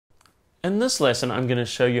In this lesson, I'm going to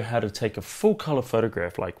show you how to take a full color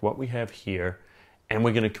photograph like what we have here, and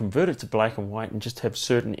we're going to convert it to black and white and just have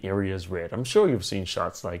certain areas red. I'm sure you've seen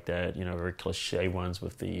shots like that, you know, very cliche ones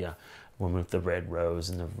with the one with the red rose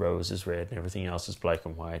and the rose is red and everything else is black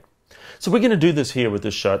and white. So we're going to do this here with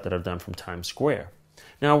this shot that I've done from Times Square.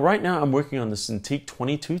 Now, right now I'm working on the Cintiq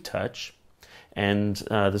 22 Touch, and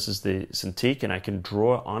this is the Cintiq, and I can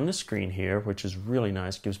draw on the screen here, which is really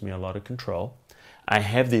nice, gives me a lot of control. I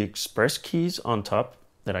have the express keys on top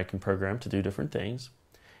that I can program to do different things,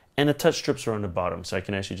 and the touch strips are on the bottom, so I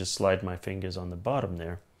can actually just slide my fingers on the bottom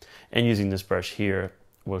there, and using this brush here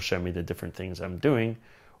will show me the different things I'm doing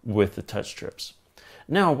with the touch strips.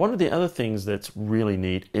 Now, one of the other things that's really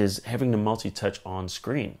neat is having the multi-touch on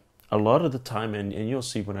screen. A lot of the time, and you'll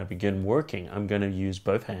see when I begin working, I'm going to use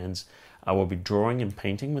both hands. I will be drawing and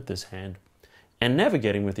painting with this hand and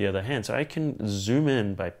navigating with the other hand, so I can zoom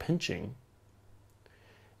in by pinching,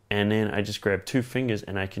 and then I just grab two fingers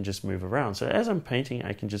and I can just move around. So as I'm painting,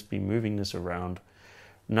 I can just be moving this around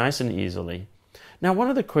nice and easily. Now, one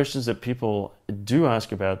of the questions that people do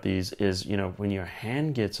ask about these is, you know, when your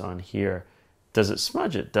hand gets on here, does it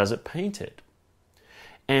smudge it? Does it paint it?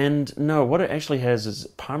 And no, what it actually has is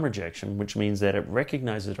palm rejection, which means that it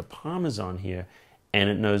recognizes a palm is on here and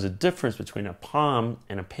it knows the difference between a palm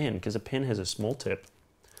and a pen, because a pen has a small tip,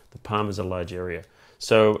 the palm is a large area.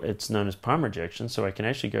 So it's known as palm rejection, so I can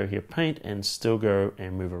actually go here, paint, and still go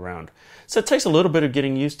and move around. So it takes a little bit of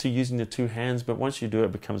getting used to using the two hands, but once you do,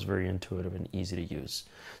 it becomes very intuitive and easy to use.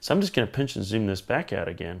 So I'm just going to pinch and zoom this back out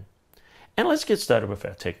again. And let's get started with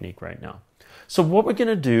our technique right now. So what we're going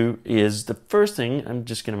to do is, the first thing, I'm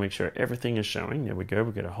just going to make sure everything is showing. There we go,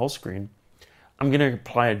 we've got a whole screen. I'm going to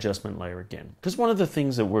apply adjustment layer again, because one of the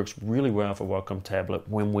things that works really well for Wacom tablet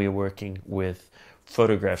when we're working with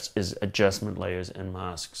photographs is adjustment layers and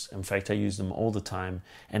masks. In fact, I use them all the time,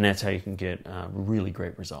 and that's how you can get really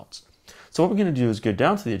great results. So what we're going to do is go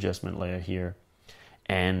down to the adjustment layer here,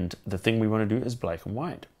 and the thing we want to do is black and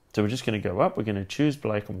white. So we're just going to go up, we're going to choose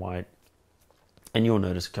black and white, and you'll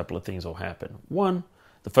notice a couple of things will happen. One,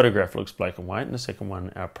 the photograph looks black and white, and the second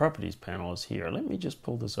one, our properties panel is here. Let me just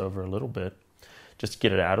pull this over a little bit, just to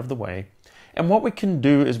get it out of the way. And what we can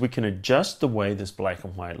do is we can adjust the way this black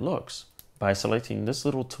and white looks by selecting this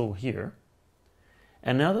little tool here.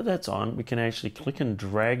 And now that that's on, we can actually click and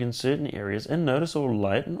drag in certain areas and notice or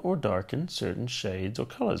lighten or darken certain shades or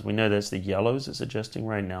colors. We know that's the yellows it's adjusting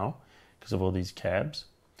right now because of all these cabs.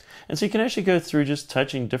 And so you can actually go through just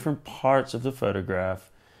touching different parts of the photograph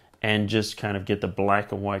and just kind of get the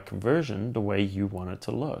black and white conversion the way you want it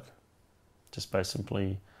to look, just by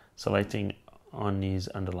simply selecting on these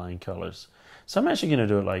underlying colors. So I'm actually going to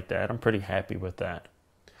do it like that. I'm pretty happy with that.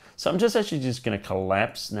 So I'm just going to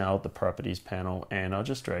collapse now the properties panel, and I'll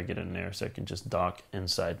just drag it in there so I can just dock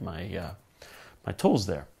inside my my tools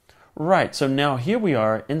there. Right, so now here we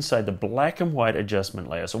are inside the black and white adjustment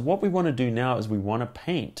layer. So what we want to do now is we want to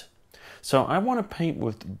paint. So I want to paint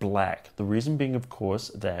with black. The reason being, of course,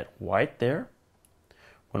 that white there,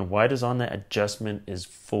 when white is on, that adjustment is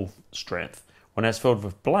full strength. When that's filled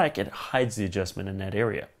with black, it hides the adjustment in that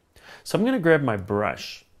area. So I'm going to grab my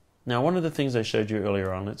brush. Now, one of the things I showed you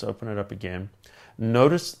earlier on, let's open it up again.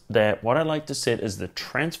 Notice that what I like to set is the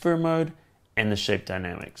transfer mode and the shape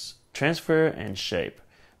dynamics. Transfer and shape.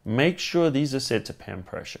 Make sure these are set to pen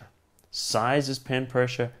pressure. Size is pen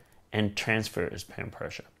pressure and transfer is pen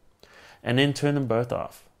pressure. And then turn them both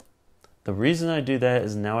off. The reason I do that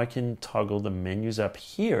is now I can toggle the menus up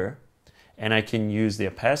here, and I can use the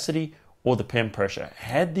opacity or the pen pressure.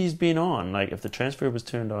 Had these been on, like if the transfer was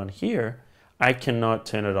turned on here, I cannot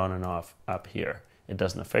turn it on and off up here. It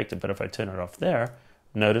doesn't affect it, but if I turn it off there,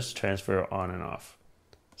 notice transfer on and off,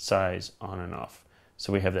 size on and off.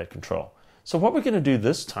 So we have that control. So what we're going to do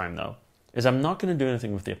this time though, is I'm not going to do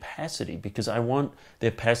anything with the opacity because I want the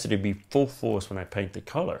opacity to be full force when I paint the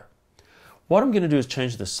color. What I'm going to do is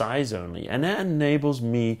change the size only, and that enables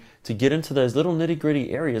me to get into those little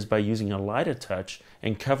nitty-gritty areas by using a lighter touch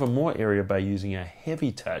and cover more area by using a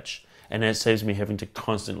heavy touch, and that saves me having to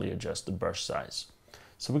constantly adjust the brush size.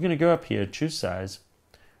 So we're going to go up here, choose size,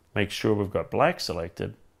 make sure we've got black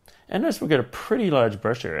selected, and notice we've got a pretty large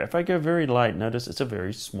brush area. If I go very light, notice it's a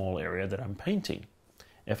very small area that I'm painting.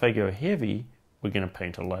 If I go heavy, we're going to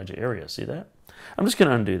paint a larger area. See that? I'm just going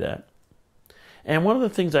to undo that. And one of the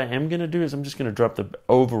things I am going to do is I'm just going to drop the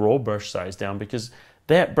overall brush size down, because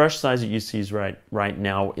that brush size that you see is right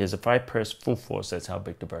now is, if I press full force, that's how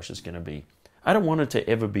big the brush is going to be. I don't want it to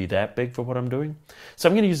ever be that big for what I'm doing. So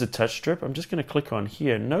I'm going to use the touch strip. I'm just going to click on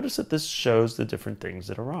here. Notice that this shows the different things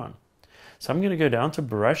that are on. So I'm going to go down to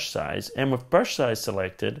brush size, and with brush size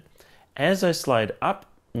selected, as I slide up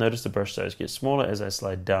notice the brush size gets smaller. As I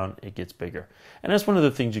slide down, it gets bigger. And that's one of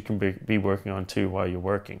the things you can be working on too while you're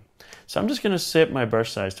working. So I'm just going to set my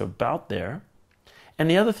brush size to about there. And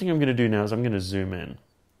the other thing I'm going to do now is I'm going to zoom in.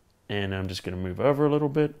 And I'm just going to move over a little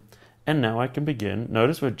bit. And now I can begin.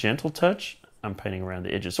 Notice with gentle touch, I'm painting around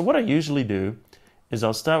the edges. So what I usually do is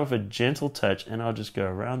I'll start with a gentle touch and I'll just go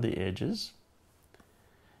around the edges.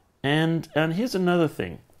 And here's another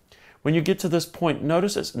thing. When you get to this point,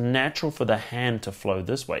 notice it's natural for the hand to flow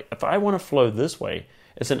this way. If I want to flow this way,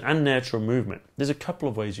 it's an unnatural movement. There's a couple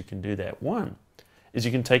of ways you can do that. One is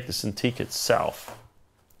you can take the Cintiq itself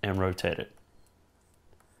and rotate it.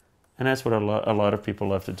 And that's what a lot of people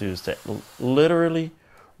love to do, is to literally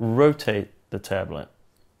rotate the tablet.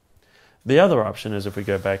 The other option is, if we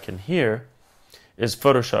go back in here, is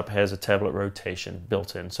Photoshop has a tablet rotation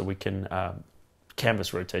built in. So we can,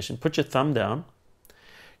 canvas rotation, put your thumb down,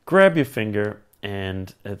 grab your finger,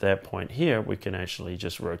 and at that point here, we can actually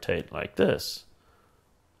just rotate like this.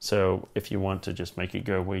 So if you want to just make it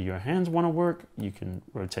go where your hands want to work, you can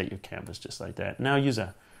rotate your canvas just like that. Now use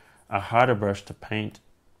a harder brush to paint.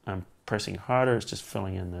 I'm pressing harder, it's just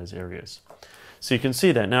filling in those areas. So you can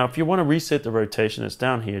see that. Now if you want to reset the rotation, it's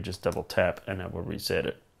down here, just double tap and that will reset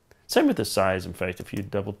it. Same with the size. In fact, if you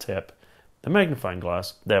double tap the magnifying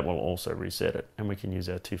glass, that will also reset it. And we can use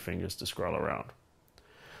our 2 fingers to scroll around.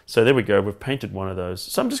 So there we go, we've painted one of those.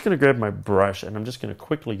 So I'm just going to grab my brush and I'm just going to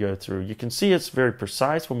quickly go through. You can see it's very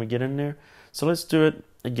precise when we get in there. So let's do it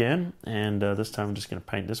again. And this time I'm just going to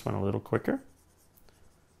paint this one a little quicker.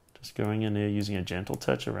 Just going in there, using a gentle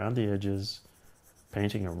touch around the edges,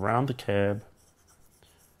 painting around the cab.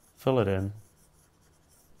 Fill it in.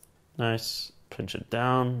 Nice. Pinch it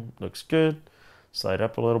down. Looks good. Slide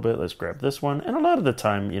up a little bit. Let's grab this one. And a lot of the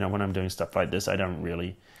time, when I'm doing stuff like this, I don't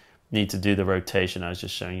really need to do the rotation. I was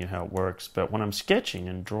just showing you how it works. But when I'm sketching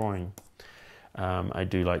and drawing, I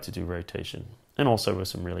do like to do rotation. And also with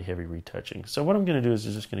some really heavy retouching. So what I'm going to do is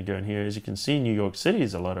just going to go in here. As you can see, New York City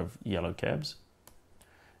is a lot of yellow cabs.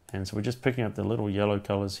 And so we're just picking up the little yellow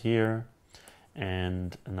colors here.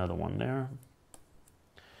 And another one there.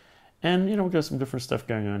 And, we've got some different stuff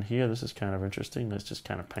going on here. This is kind of interesting. Let's just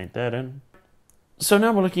kind of paint that in. So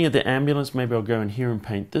now we're looking at the ambulance. Maybe I'll go in here and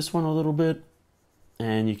paint this one a little bit.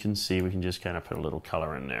 And you can see we can just kind of put a little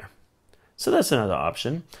color in there. So that's another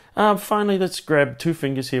option. Finally, let's grab 2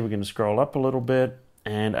 fingers here. We're going to scroll up a little bit.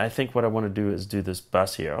 And I think what I want to do is do this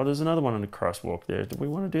bus here. Oh, there's another one on the crosswalk there. Do we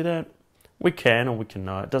want to do that? We can or we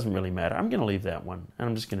cannot. It doesn't really matter. I'm going to leave that one. And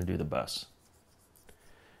I'm just going to do the bus.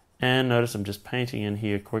 And notice I'm just painting in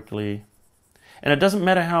here quickly. And it doesn't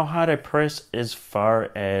matter how hard I press as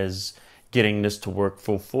far as getting this to work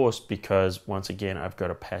full force, because once again, I've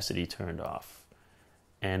got opacity turned off.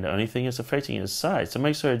 And the only thing it's affecting is size. So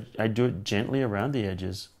make sure I do it gently around the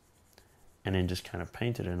edges and then just kind of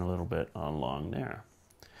paint it in a little bit along there.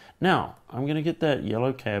 Now, I'm going to get that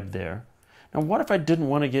yellow cab there. Now, what if I didn't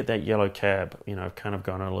want to get that yellow cab? I've kind of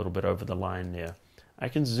gone a little bit over the line there. I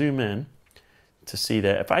can zoom in to see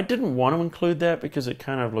that. If I didn't want to include that because it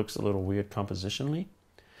kind of looks a little weird compositionally,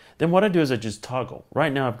 then what I do is I just toggle.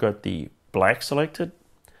 Right now I've got the black selected.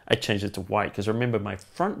 I change it to white because remember my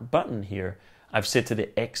front button here I've set to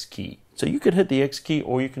the X key. So you could hit the X key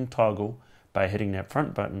or you can toggle by hitting that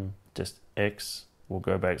front button. Just X will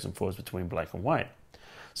go back and forth between black and white.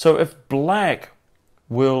 So if black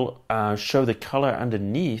will show the color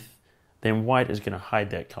underneath, then white is going to hide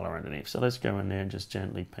that color underneath. So let's go in there and just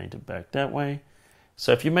gently paint it back that way.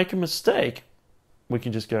 So if you make a mistake, we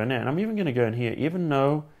can just go in there. And I'm even going to go in here, even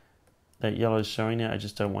though that yellow is showing there, I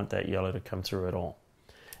just don't want that yellow to come through at all.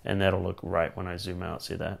 And that'll look right when I zoom out,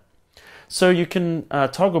 see that? So you can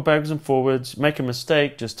toggle backwards and forwards, make a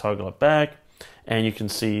mistake, just toggle it back. And you can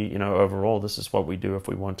see, overall, this is what we do if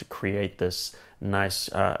we want to create this nice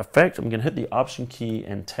effect. I'm going to hit the Option key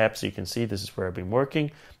and tap so you can see this is where I've been working.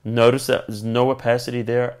 Notice that there's no opacity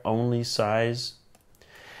there, only size.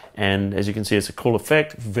 And as you can see, it's a cool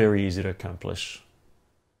effect, very easy to accomplish.